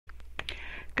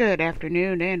Good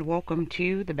afternoon and welcome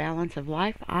to The Balance of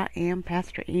Life. I am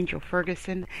Pastor Angel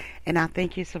Ferguson and I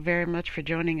thank you so very much for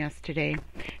joining us today.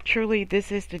 Truly,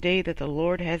 this is the day that the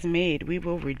Lord has made. We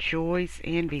will rejoice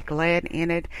and be glad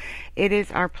in it. It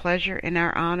is our pleasure and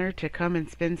our honor to come and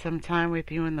spend some time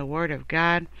with you in the Word of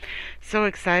God. So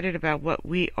excited about what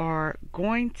we are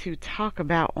going to talk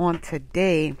about on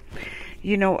today.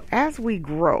 You know, as we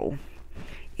grow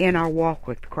in our walk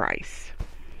with Christ,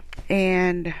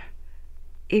 and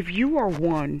if you are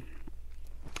one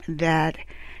that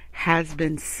has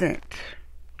been sent,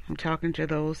 I'm talking to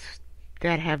those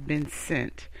that have been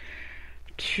sent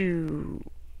to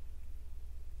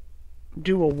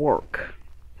do a work,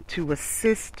 to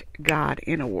assist God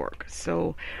in a work.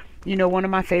 So, you know, one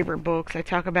of my favorite books, I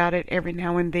talk about it every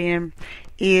now and then,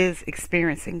 is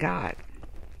Experiencing God.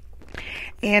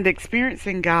 And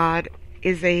Experiencing God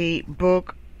is a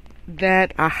book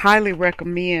that I highly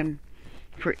recommend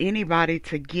for anybody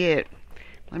to get.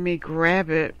 Let me grab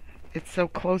it. It's so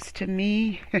close to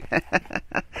me.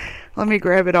 Let me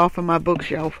grab it off of my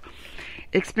bookshelf.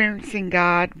 Experiencing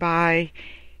God by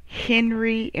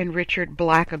Henry and Richard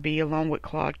Blackaby along with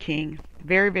Claude King.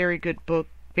 Very, very good book.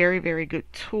 Very, very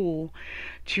good tool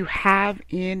to have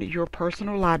in your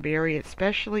personal library,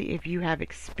 especially if you have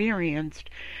experienced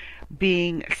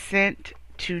being sent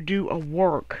to do a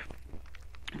work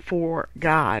for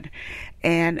God.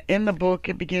 And in the book,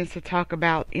 it begins to talk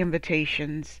about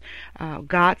invitations.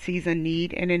 God sees a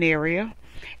need in an area,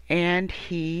 and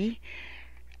He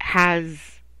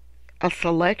has a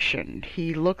selection.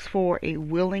 He looks for a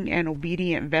willing and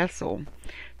obedient vessel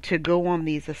to go on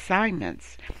these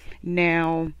assignments.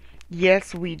 Now,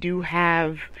 yes, we do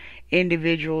have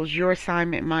individuals. Your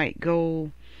assignment might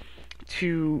go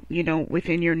to,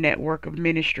 within your network of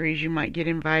ministries. You might get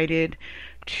invited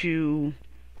to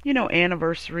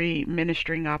anniversary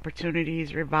ministering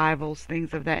opportunities, revivals,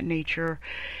 things of that nature.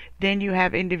 Then you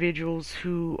have individuals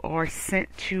who are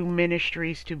sent to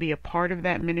ministries to be a part of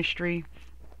that ministry,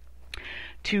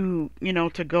 to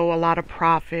go. A lot of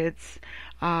prophets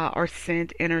are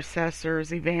sent,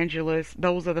 intercessors, evangelists.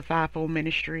 Those are the fivefold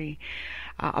ministry.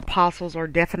 Apostles are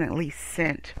definitely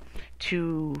sent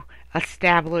to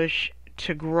establish,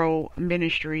 to grow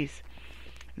ministries.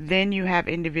 Then you have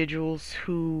individuals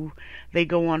who they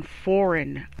go on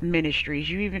foreign ministries.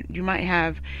 You might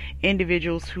have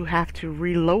individuals who have to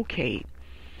relocate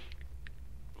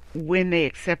when they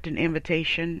accept an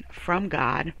invitation from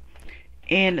God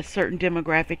in certain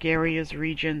demographic areas,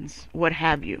 regions, what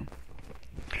have you.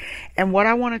 And what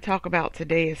I want to talk about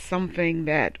today is something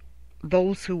that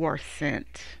those who are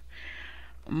sent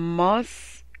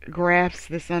must grasp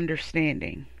this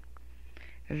understanding.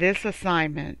 This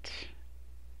assignment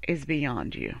is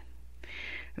beyond you.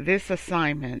 This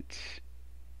assignment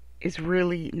is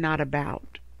really not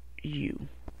about you.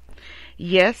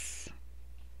 Yes,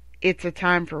 it's a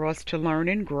time for us to learn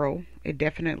and grow. It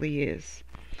definitely is.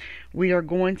 We are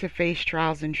going to face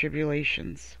trials and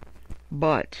tribulations,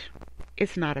 but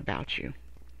it's not about you.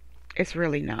 It's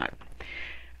really not.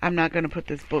 I'm not going to put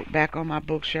this book back on my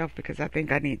bookshelf because I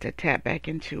think I need to tap back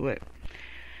into it.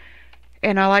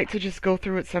 And I like to just go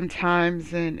through it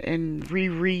sometimes and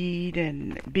reread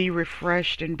and be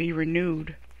refreshed and be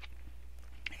renewed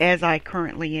as I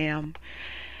currently am.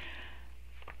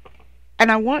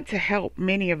 And I want to help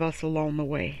many of us along the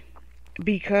way,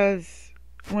 because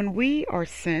when we are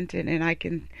sent, and I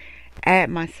can add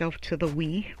myself to the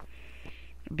we,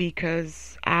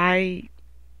 because I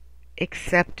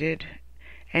accepted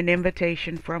an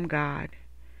invitation from God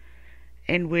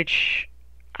in which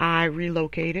I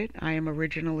relocated. I am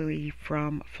originally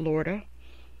from Florida.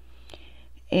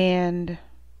 And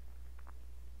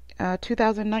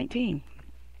 2019,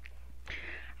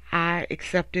 I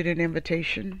accepted an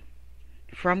invitation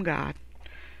from God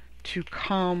to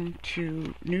come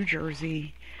to New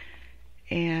Jersey.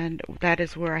 And that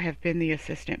is where I have been the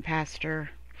assistant pastor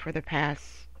for the past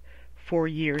 4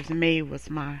 years. May was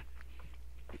my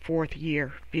 4th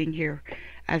year being here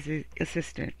as an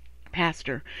assistant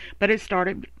pastor, but it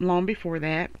started long before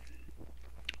that.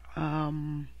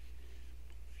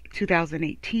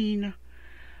 2018,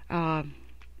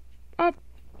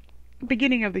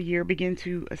 beginning of the year, began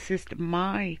to assist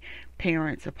my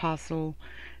parents, Apostle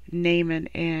Naaman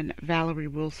and Valerie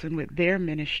Wilson, with their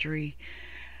ministry,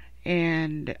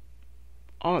 and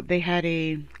they had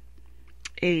a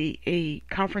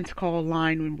conference call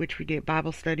line in which we did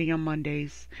Bible study on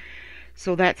Mondays.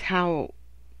 So that's how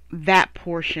that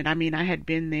portion, I had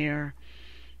been there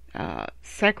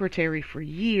secretary for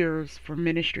years for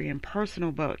ministry and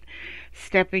personal, but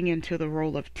stepping into the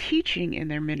role of teaching in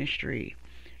their ministry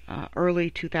early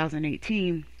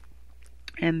 2018,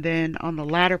 And then on the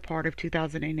latter part of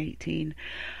 2018,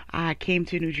 I came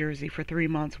to New Jersey for 3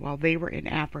 months while they were in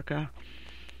Africa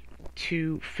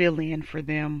to fill in for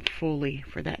them fully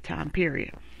for that time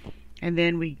period. And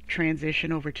then we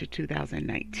transitioned over to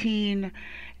 2019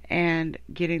 and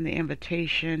getting the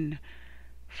invitation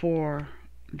for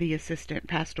the assistant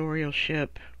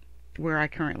pastoralship where I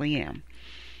currently am.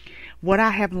 What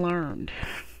I have learned,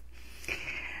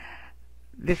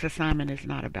 this assignment is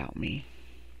not about me.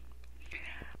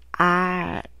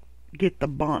 I get the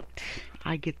bunt,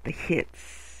 I get the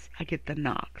hits, I get the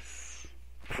knocks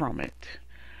from it,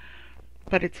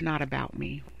 but it's not about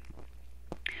me.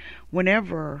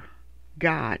 Whenever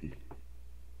God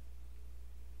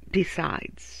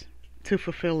decides to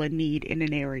fulfill a need in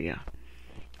an area,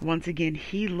 once again,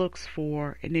 He looks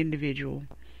for an individual,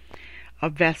 a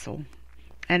vessel,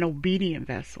 an obedient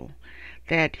vessel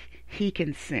that He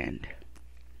can send.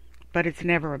 But it's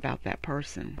never about that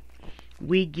person.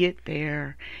 We get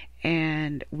there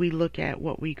and we look at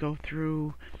what we go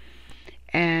through,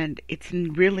 and it's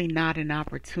really not an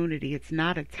opportunity. It's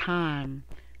not a time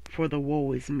for the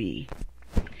woe is me.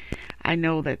 I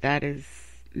know that that is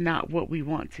not what we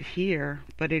want to hear,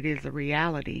 but it is a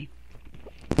reality.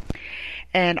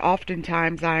 And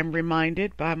oftentimes I'm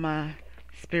reminded by my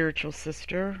spiritual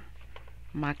sister,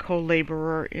 my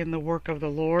co-laborer in the work of the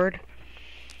Lord,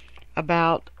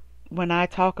 about when I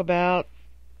talk about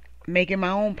making my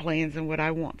own plans and what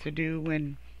I want to do,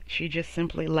 and she just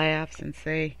simply laughs and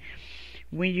say,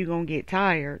 when you gonna get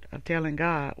tired of telling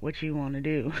God what you want to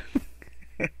do?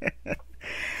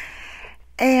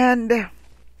 And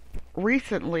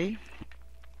recently,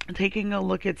 taking a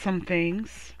look at some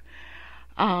things,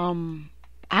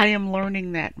 I am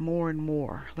learning that more and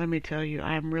more. Let me tell you,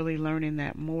 I am really learning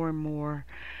that more and more,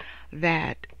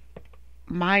 that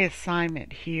my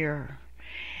assignment here,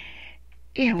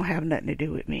 it don't have nothing to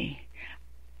do with me.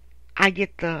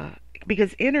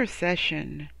 Because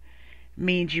intercession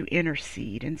means you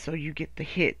intercede, and so you get the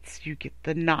hits, you get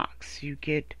the knocks,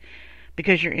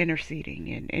 because you're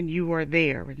interceding and you are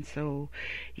there, and so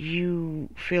you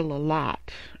feel a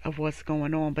lot of what's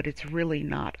going on, but it's really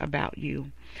not about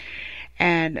you.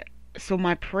 And so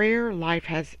my prayer life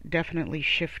has definitely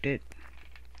shifted,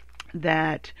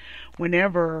 that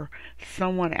whenever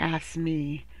someone asks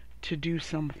me to do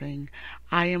something,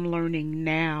 I am learning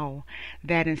now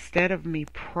that instead of me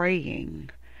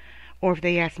praying, or if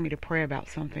they ask me to pray about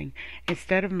something,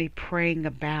 instead of me praying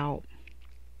about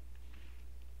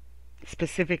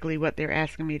specifically what they're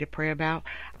asking me to pray about,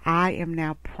 I am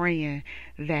now praying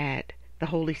that the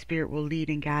Holy Spirit will lead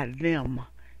and guide them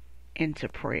into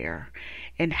prayer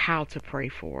and how to pray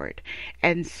for it.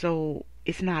 And so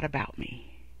it's not about me.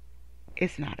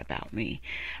 It's not about me.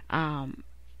 I'm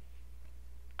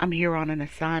here on an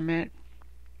assignment.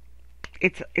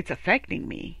 It's affecting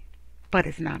me, but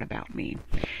it's not about me.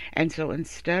 And so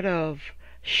instead of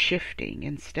shifting,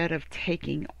 instead of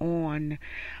taking on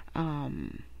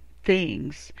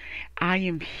things, I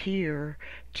am here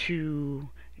to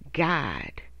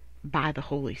guide by the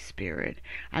Holy Spirit.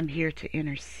 I'm here to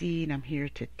intercede. I'm here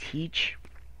to teach,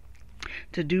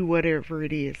 to do whatever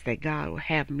it is that God will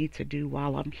have me to do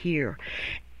while I'm here.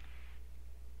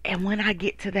 And when I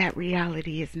get to that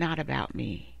reality, it's not about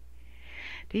me.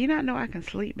 Do you not know I can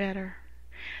sleep better?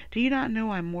 Do you not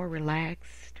know I'm more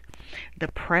relaxed? The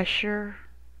pressure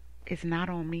is not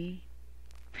on me.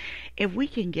 If we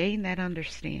can gain that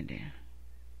understanding,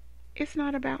 it's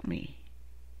not about me.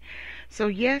 So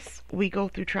yes, we go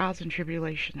through trials and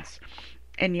tribulations.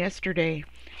 And yesterday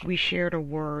we shared a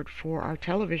word for our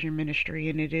television ministry,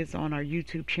 and it is on our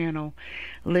YouTube channel,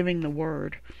 Living the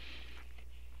Word.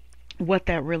 What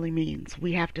that really means.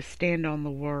 We have to stand on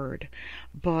the word.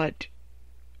 But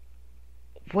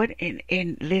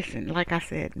and listen, like I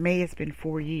said, May has been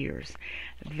 4 years.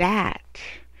 That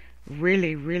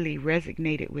really, really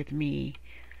resonated with me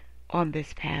on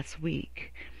this past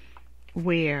week,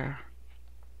 where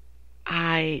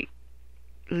I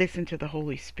listened to the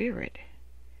Holy Spirit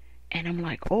and I'm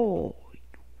like, oh,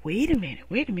 wait a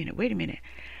minute.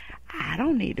 I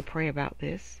don't need to pray about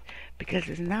this because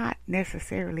it's not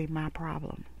necessarily my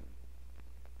problem.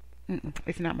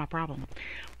 It's not my problem.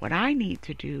 What I need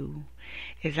to do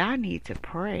is I need to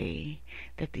pray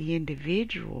that the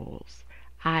individual's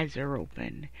eyes are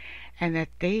open and that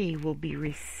they will be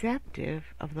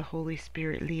receptive of the Holy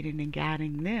Spirit leading and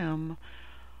guiding them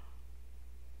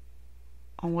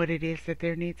on what it is that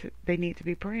they need to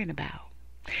be praying about.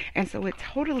 And so it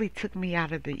totally took me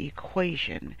out of the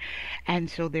equation. And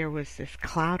so there was this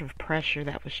cloud of pressure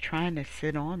that was trying to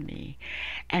sit on me.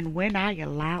 And when I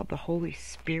allowed the Holy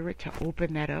Spirit to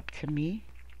open that up to me,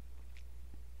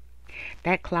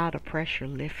 that cloud of pressure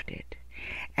lifted.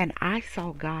 And I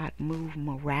saw God move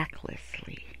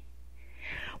miraculously.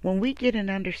 When we get an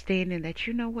understanding that,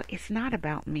 you know what, it's not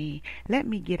about me, let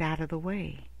me get out of the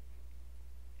way.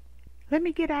 Let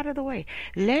me get out of the way.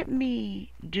 Let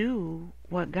me do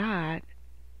what God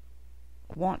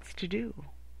wants to do.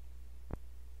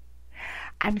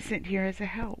 I'm sent here as a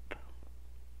help.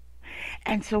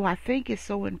 And so I think it's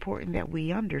so important that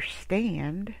we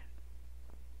understand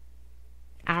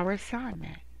our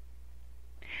assignment.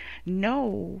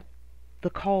 Know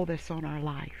the call that's on our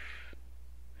life.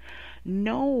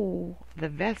 Know the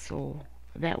vessel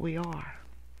that we are.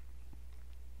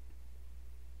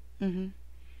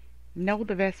 Know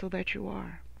the vessel that you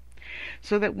are.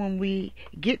 So that when we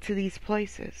get to these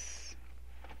places,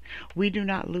 we do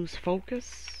not lose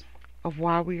focus of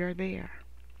why we are there.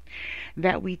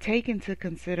 That we take into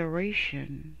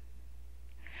consideration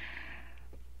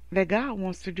that God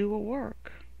wants to do a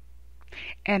work.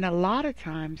 And a lot of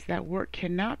times that work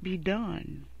cannot be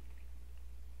done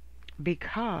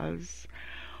because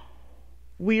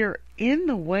we're in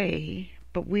the way,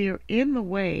 but we are in the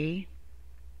way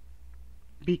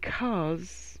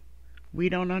because we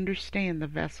don't understand the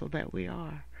vessel that we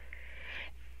are.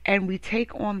 And we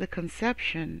take on the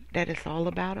conception that it's all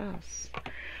about us.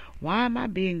 Why am I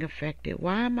being affected?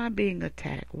 Why am I being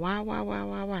attacked? Why?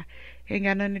 Ain't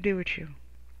got nothing to do with you.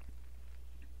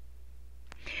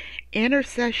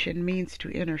 Intercession means to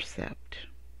intercept.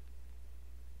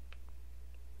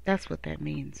 That's what that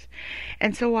means.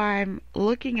 And so I'm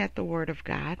looking at the Word of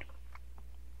God,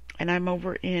 and I'm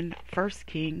over in 1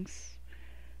 Kings,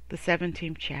 the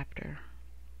 17th chapter.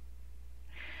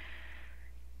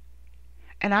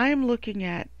 And I am looking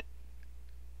at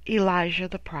Elijah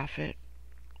the prophet.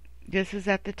 This is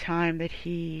at the time that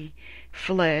he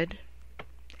fled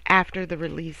after the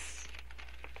release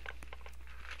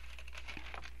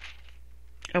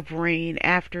of rain,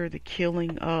 after the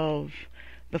killing of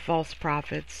the false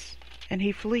prophets, and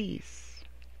he flees.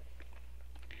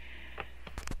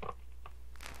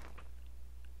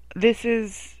 This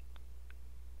is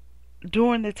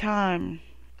during the time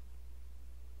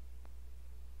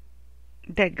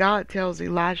that God tells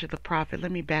Elijah the prophet.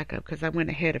 Let me back up because I went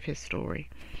ahead of his story.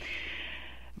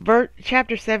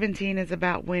 Chapter 17 is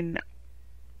about when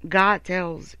God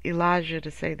tells Elijah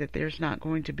to say that there's not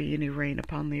going to be any rain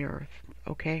upon the earth.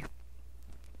 Okay?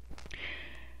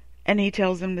 And he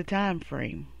tells him the time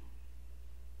frame.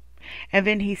 And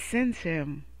then he sends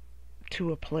him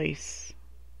to a place.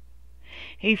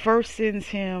 He first sends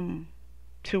him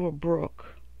to a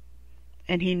brook,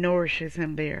 and he nourishes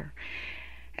him there.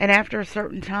 And after a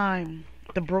certain time,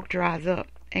 the brook dries up,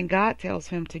 and God tells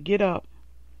him to get up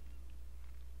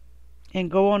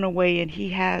and go on away, and he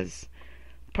has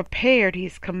prepared,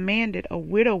 he's commanded a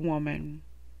widow woman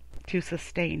to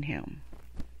sustain him.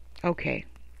 Okay.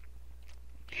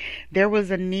 There was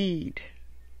a need.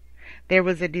 There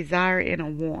was a desire and a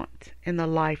want in the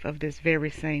life of this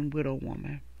very same widow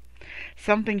woman.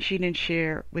 Something she didn't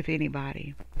share with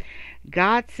anybody.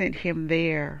 God sent him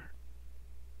there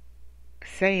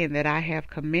saying that I have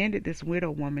commanded this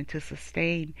widow woman to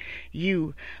sustain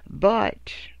you.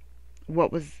 But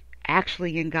what was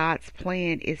actually in God's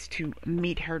plan is to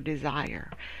meet her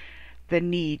desire, the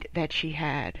need that she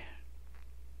had.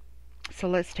 So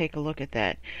let's take a look at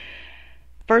that.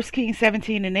 1 Kings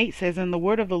 17:8 says, And the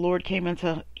word of the Lord came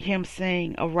unto him,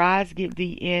 saying, Arise, get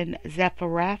thee in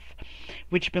Zarephath,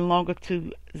 which belongeth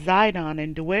to Zidon,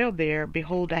 and dwell there.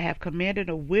 Behold, I have commanded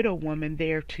a widow woman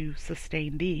there to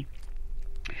sustain thee.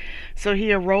 So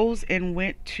he arose and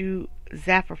went to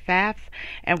Zarephath,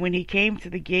 and when he came to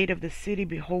the gate of the city,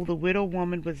 behold, the widow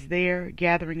woman was there,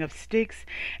 gathering of sticks.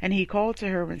 And he called to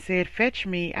her and said, Fetch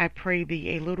me, I pray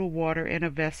thee, a little water in a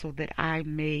vessel, that I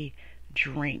may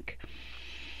drink.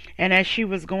 And as she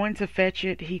was going to fetch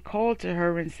it, he called to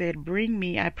her and said, Bring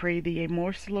me, I pray thee, a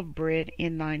morsel of bread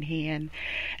in thine hand.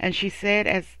 And she said,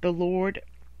 As the Lord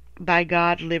thy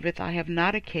God liveth, I have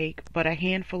not a cake, but a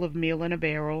handful of meal in a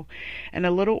barrel, and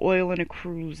a little oil in a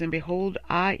cruse. And behold,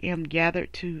 I am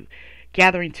gathering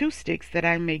 2 sticks, that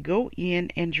I may go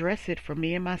in and dress it for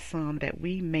me and my son, that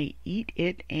we may eat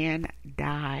it and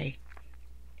die.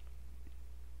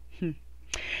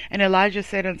 And Elijah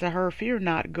said unto her, Fear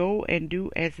not, go and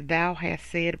do as thou hast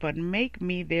said, but make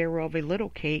me thereof a little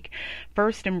cake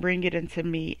first, and bring it unto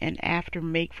me, and after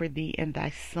make for thee and thy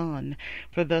son.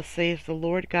 For thus saith the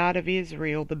Lord God of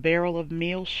Israel, The barrel of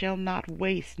meal shall not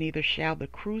waste, neither shall the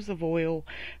cruse of oil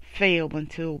fail,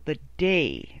 until the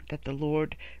day that the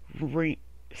Lord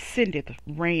sendeth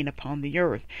rain upon the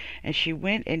earth. And she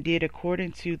went and did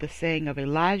according to the saying of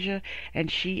Elijah, and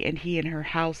she and he and her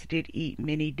house did eat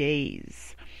many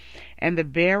days. And the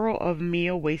barrel of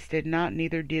meal wasted not,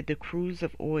 neither did the cruse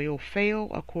of oil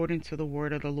fail, according to the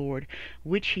word of the Lord,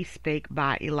 which he spake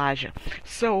by Elijah.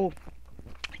 So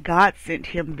God sent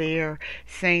him there,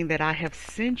 saying that I have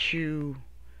sent you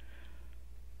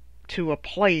to a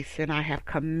place, and I have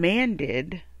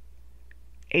commanded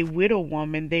a widow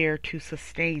woman there to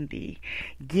sustain thee.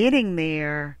 Getting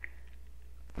there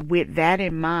with that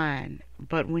in mind,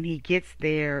 but when he gets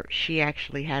there, she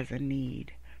actually has a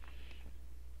need.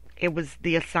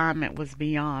 The assignment was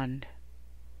beyond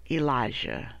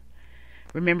Elijah.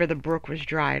 Remember, the brook was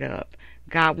dried up.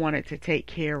 God wanted to take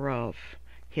care of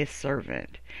his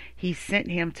servant. He sent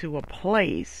him to a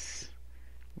place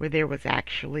where there was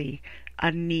actually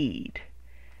a need.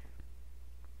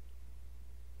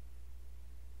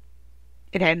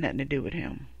 It had nothing to do with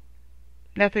him.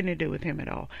 Nothing to do with him at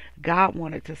all. God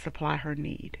wanted to supply her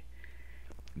need.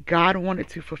 God wanted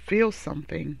to fulfill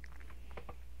something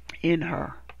in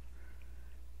her.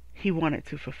 He wanted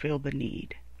to fulfill the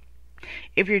need.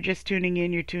 If you're just tuning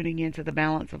in, you're tuning into The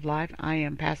Balance of Life. I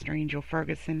am Pastor Angel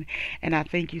Ferguson, and I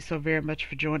thank you so very much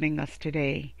for joining us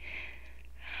today.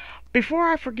 Before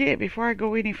I forget, before I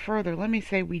go any further, let me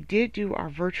say we did do our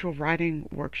virtual writing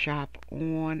workshop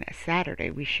on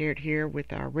Saturday. We shared here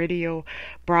with our radio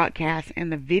broadcast,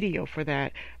 and the video for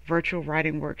that virtual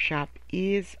writing workshop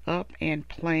is up and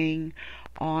playing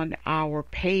on our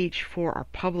page for our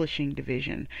publishing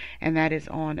division, and that is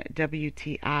on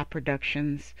WTI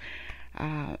Productions.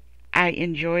 I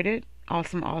enjoyed it.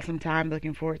 Awesome time.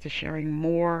 Looking forward to sharing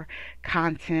more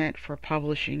content for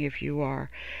publishing. If you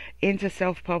are into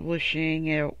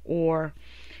self-publishing or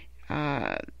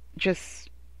just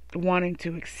wanting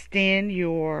to extend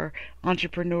your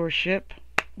entrepreneurship,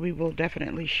 we will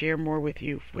definitely share more with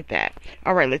you with that.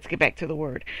 All right, let's get back to the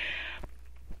word.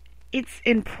 It's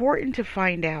important to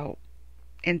find out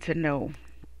and to know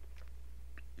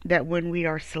that when we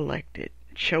are selected,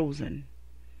 chosen,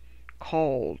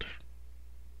 called,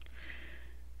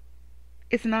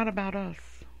 it's not about us.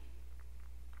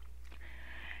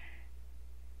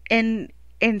 And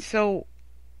so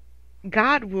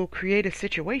God will create a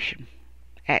situation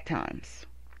at times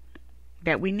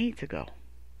that we need to go.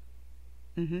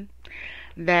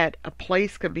 That a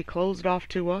place could be closed off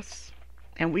to us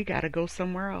and we got to go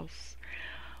somewhere else.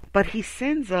 But he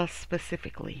sends us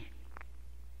specifically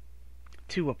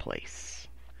to a place.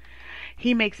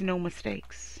 He makes no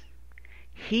mistakes.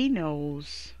 He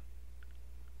knows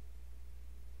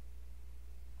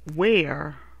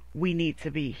where we need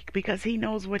to be because he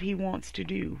knows what he wants to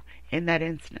do in that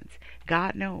instance.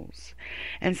 God knows.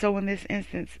 And so in this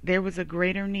instance, there was a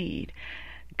greater need.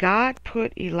 God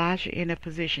put Elijah in a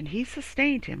position. He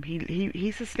sustained him.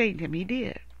 He sustained him. He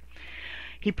did.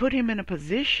 He put him in a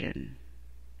position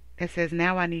that says,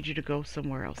 now I need you to go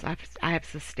somewhere else. I have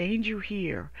sustained you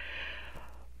here,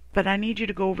 but I need you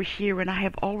to go over here, and I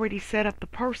have already set up the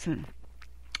person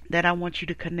that I want you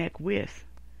to connect with.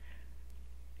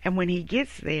 And when he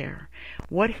gets there,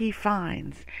 what he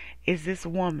finds is this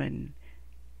woman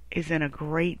is in a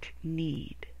great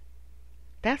need.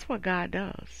 That's what God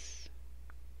does.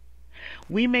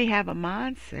 We may have a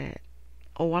mindset,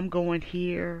 oh, I'm going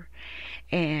here,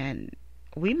 and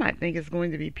we might think it's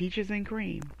going to be peaches and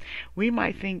cream. We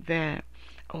might think that,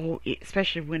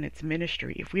 especially when it's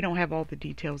ministry, if we don't have all the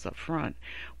details up front,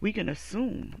 we can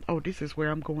assume, oh, this is where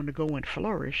I'm going to go and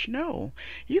flourish. No,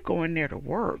 you're going there to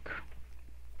work.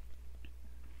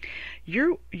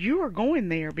 You are going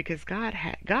there because God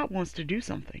wants to do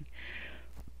something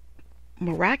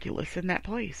miraculous in that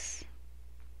place.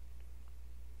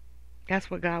 That's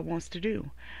what God wants to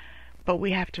do. But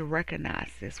we have to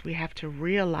recognize this. We have to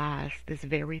realize this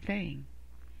very thing.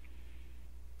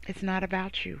 It's not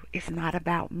about you. It's not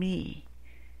about me.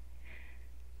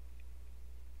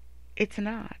 It's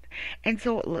not. And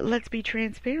so let's be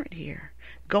transparent here.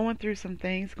 Going through some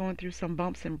things, going through some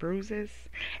bumps and bruises.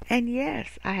 And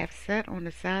yes, I have sat on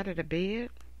the side of the bed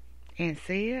and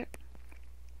said,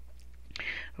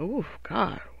 oh,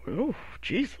 God. Oh,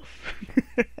 Jesus.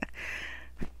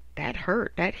 That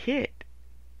hurt. That hit.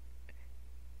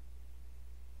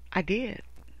 I did.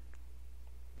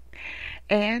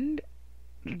 And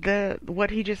what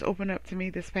he just opened up to me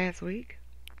this past week,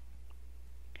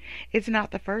 it's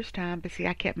not the first time, but see,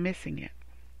 I kept missing it.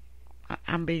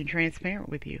 I'm being transparent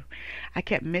with you. I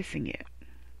kept missing it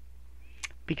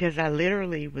because I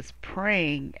literally was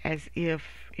praying as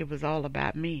if it was all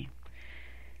about me.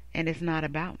 And it's not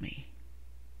about me.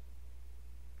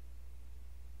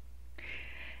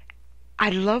 I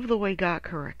love the way God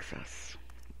corrects us.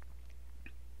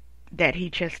 That he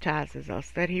chastises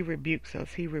us, that he rebukes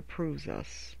us, he reproves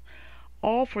us.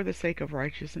 All for the sake of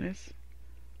righteousness.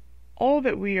 all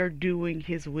that we are doing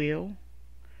His will,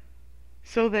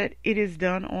 so that it is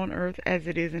done on earth as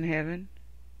it is in heaven.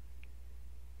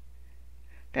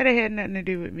 That it had nothing to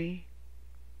do with me.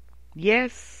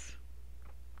 Yes,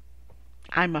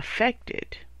 I'm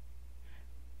affected,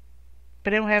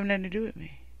 but it don't have nothing to do with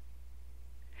me.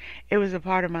 It was a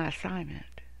part of my assignment.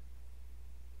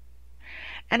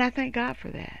 And I thank God for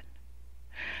that.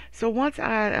 So once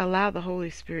I allowed the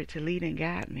Holy Spirit to lead and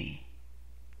guide me,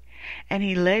 and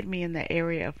He led me in the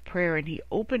area of prayer, and He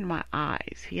opened my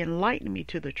eyes, He enlightened me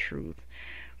to the truth,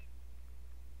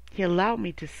 He allowed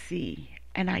me to see,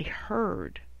 and I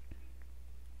heard,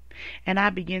 and I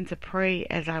began to pray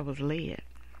as I was led.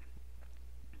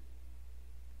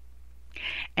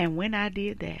 And when I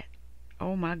did that,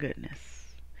 oh my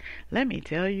goodness, let me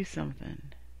tell you something.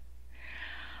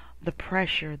 The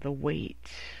pressure, the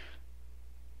weight.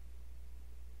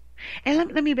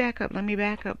 And let me back up. Let me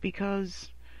back up, because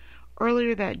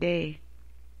earlier that day,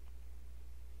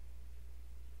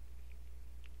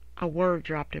 a word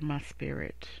dropped in my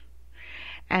spirit.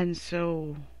 And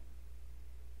so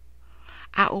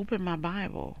I opened my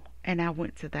Bible and I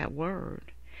went to that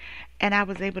word. And I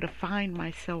was able to find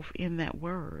myself in that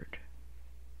word.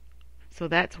 So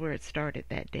that's where it started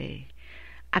that day.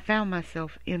 I found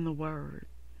myself in the word.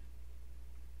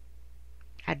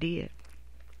 I did.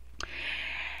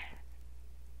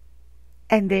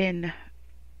 And then,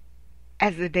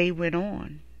 as the day went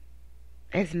on,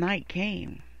 as night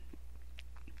came,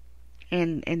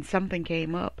 and something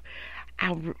came up,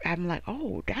 I'm like,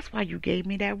 oh, that's why you gave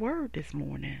me that word this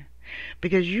morning.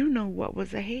 Because you know what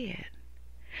was ahead.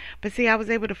 But see, I was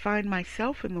able to find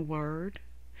myself in the word.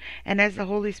 And as the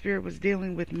Holy Spirit was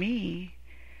dealing with me,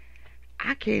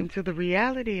 I came to the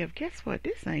reality of, guess what?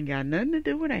 This ain't got nothing to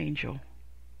do with Angel.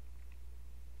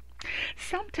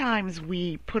 Sometimes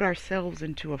we put ourselves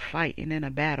into a fight and in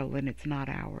a battle and it's not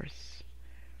ours.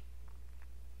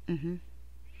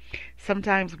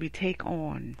 Sometimes we take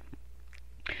on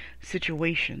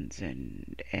situations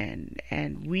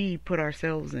and we put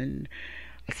ourselves in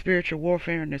a spiritual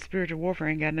warfare, and the spiritual warfare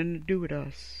ain't got nothing to do with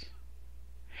us.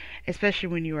 Especially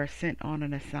when you are sent on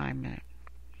an assignment.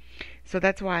 So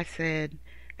that's why I said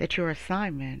that your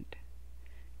assignment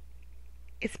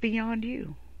is beyond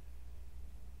you.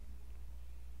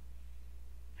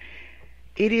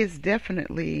 It is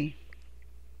definitely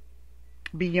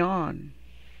beyond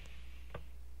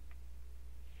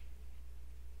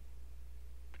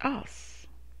us.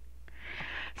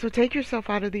 So take yourself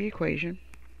out of the equation.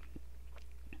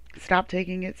 Stop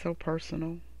taking it so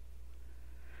personal.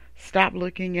 Stop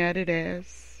looking at it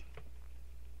as,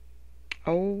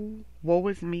 oh, woe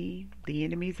is me. The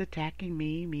enemy's attacking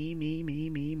me.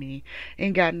 Me.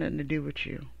 Ain't got nothing to do with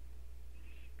you.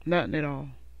 Nothing at all.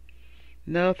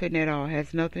 Nothing at all.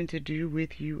 Has nothing to do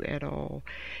with you at all.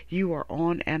 You are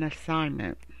on an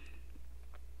assignment.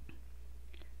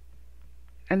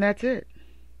 And that's it.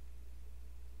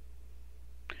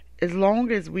 As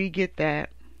long as we get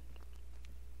that,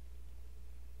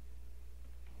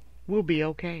 we'll be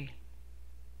okay.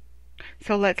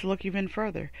 So let's look even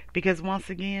further. Because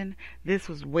once again, this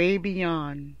was way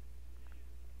beyond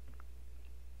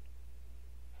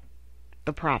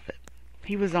the prophet.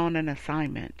 He was on an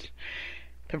assignment.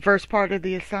 The first part of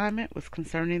the assignment was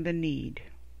concerning the need.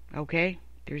 Okay?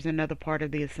 There's another part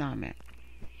of the assignment.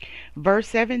 Verse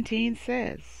 17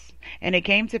 says, "And it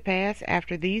came to pass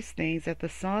after these things that the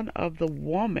son of the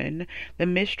woman, the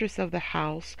mistress of the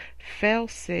house, fell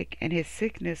sick, and his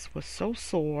sickness was so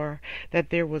sore that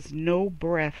there was no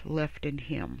breath left in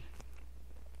him.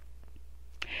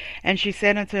 And she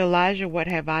said unto Elijah, What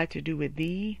have I to do with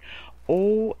thee,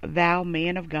 O thou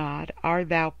man of God? Art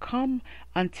thou come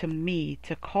unto me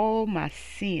to call my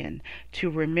sin to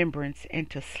remembrance, and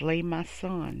to slay my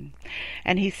son?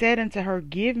 And he said unto her,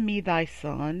 Give me thy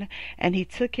son. And he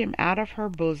took him out of her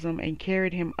bosom, and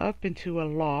carried him up into a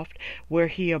loft, where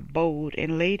he abode,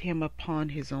 and laid him upon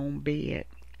his own bed.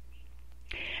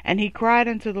 And he cried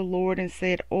unto the Lord, and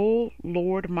said, O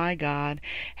Lord my God,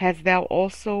 hast thou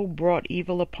also brought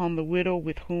evil upon the widow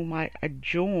with whom I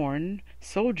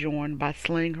sojourn by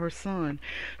slaying her son?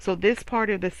 So this part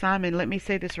of the assignment, let me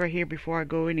say this right here before I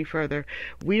go any further.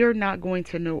 We are not going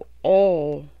to know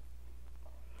all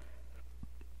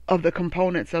of the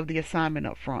components of the assignment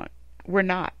up front. We're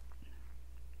not.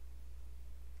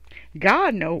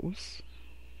 God knows.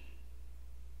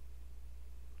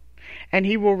 And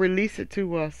he will release it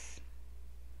to us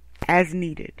as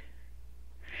needed.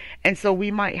 And so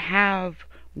we might have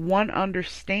one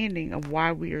understanding of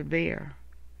why we are there.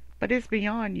 But it's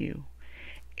beyond you.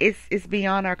 It's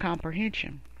beyond our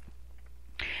comprehension.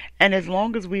 And as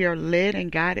long as we are led and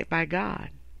guided by God,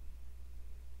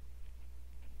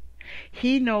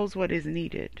 He knows what is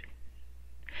needed.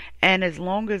 And as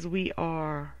long as we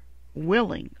are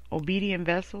willing, obedient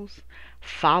vessels,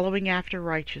 following after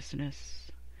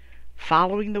righteousness,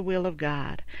 following the will of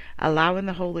God, allowing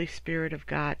the Holy Spirit of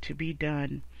God to be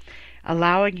done,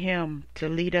 allowing Him to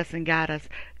lead us and guide us,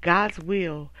 God's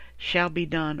will shall be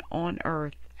done on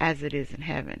earth as it is in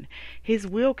heaven. His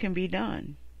will can be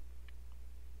done.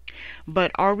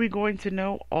 But are we going to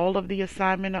know all of the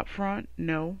assignment up front?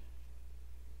 No.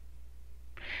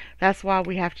 That's why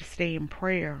we have to stay in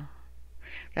prayer.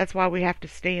 That's why we have to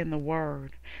stay in the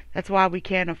Word. That's why we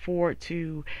can't afford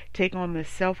to take on this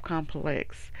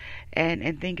self-complex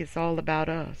and think it's all about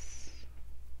us.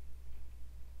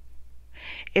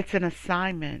 It's an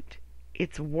assignment.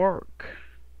 It's work.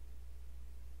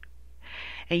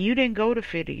 And you didn't go to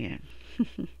fit in.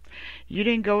 You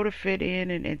didn't go to fit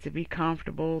in and to be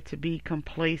comfortable, to be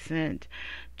complacent,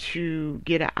 to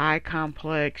get an eye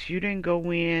complex. You didn't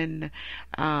go in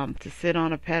to sit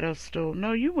on a pedestal.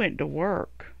 No, you went to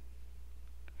work.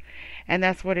 And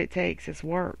that's what it takes, is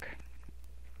work.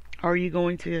 Are you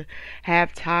going to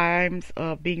have times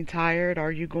of being tired?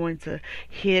 Are you going to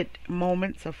hit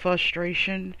moments of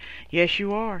frustration? Yes,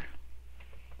 you are.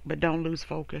 But don't lose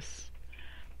focus.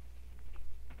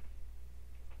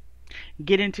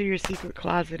 Get into your secret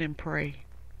closet and pray.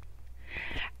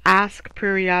 Ask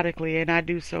periodically, and I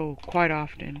do so quite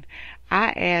often.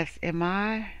 I ask, am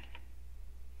I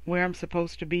where I'm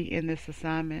supposed to be in this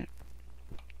assignment?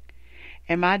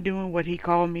 Am I doing what He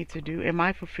called me to do? Am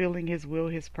I fulfilling His will,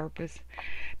 His purpose?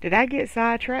 Did I get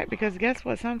sidetracked? Because guess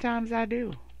what? Sometimes I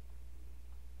do.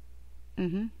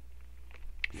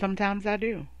 Sometimes I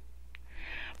do.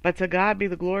 But to God be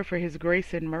the glory for His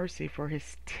grace and mercy, for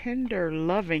His tender,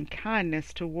 loving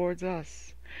kindness towards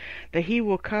us. That He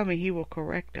will come and He will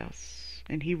correct us.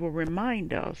 And He will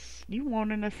remind us, you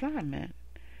want an assignment.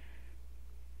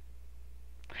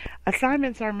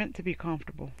 Assignments are meant to be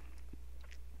comfortable.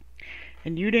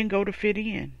 And you didn't go to fit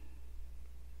in.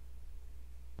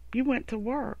 You went to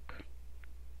work.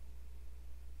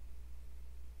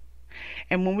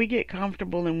 And when we get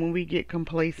comfortable and when we get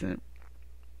complacent,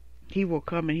 He will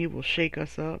come and He will shake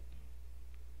us up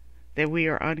that we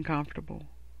are uncomfortable,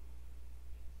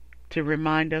 to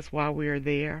remind us why we are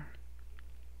there.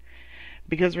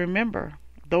 Because remember,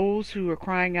 those who are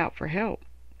crying out for help,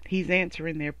 He's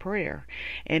answering their prayer.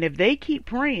 And if they keep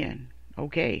praying,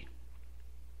 okay,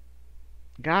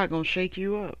 God gonna shake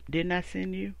you up. Didn't I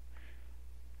send you?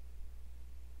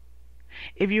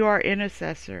 If you are an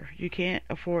intercessor, you can't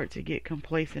afford to get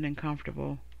complacent and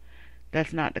comfortable.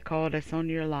 That's not the call that's on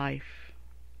your life.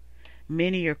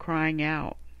 Many are crying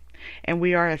out. And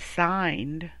we are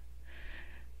assigned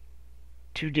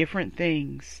to different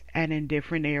things and in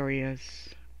different areas.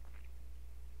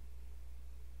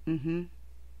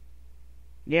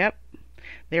 Yep.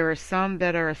 There are some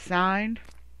that are assigned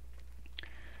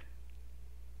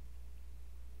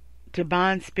to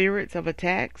bind spirits of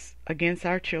attacks against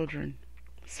our children.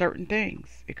 Certain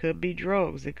things. It could be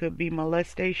drugs. It could be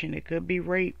molestation. It could be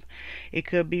rape. It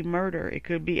could be murder. It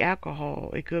could be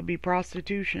alcohol. It could be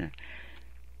prostitution.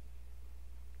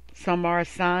 Some are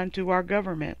assigned to our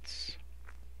governments.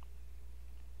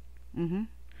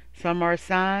 Some are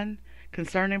assigned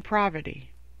concerning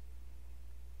poverty.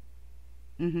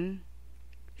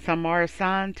 Some are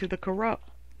assigned to the corrupt,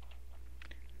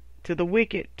 to the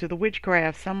wicked, to the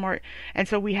witchcraft. Some are, and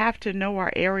so we have to know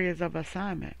our areas of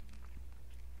assignment.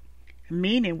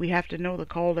 Meaning we have to know the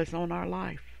call that's on our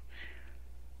life.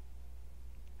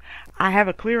 I have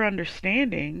a clear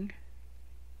understanding.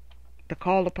 The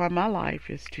call upon my life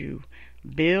is to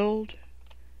build,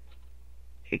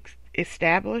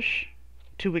 establish,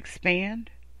 to expand,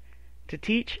 to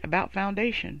teach about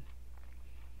foundation.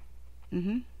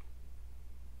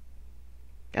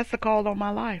 That's the call on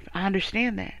my life. I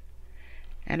understand that.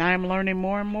 And I am learning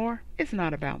more and more. It's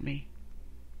not about me.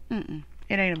 It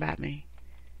ain't about me.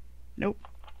 Nope.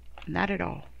 Not at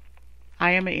all.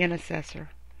 I am an intercessor.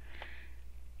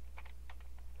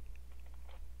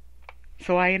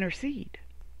 So I intercede.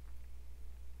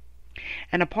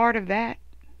 And a part of that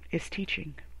is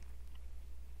teaching.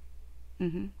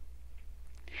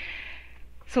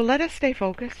 So let us stay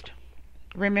focused.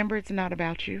 Remember, it's not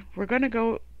about you. We're going to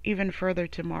go even further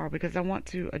tomorrow because I want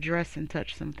to address and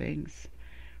touch some things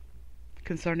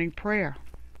concerning prayer.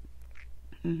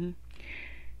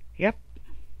 Yep.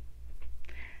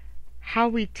 How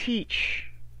we teach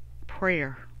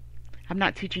prayer. I'm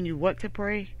not teaching you what to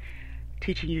pray,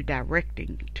 teaching you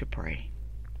directing to pray.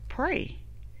 Pray.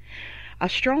 A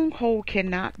stronghold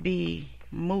cannot be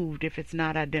moved if it's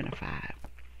not identified.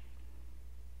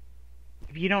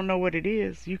 If you don't know what it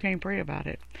is, you can't pray about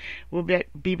it. We'll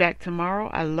be back tomorrow.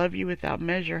 I love you without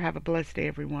measure. Have a blessed day,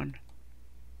 everyone.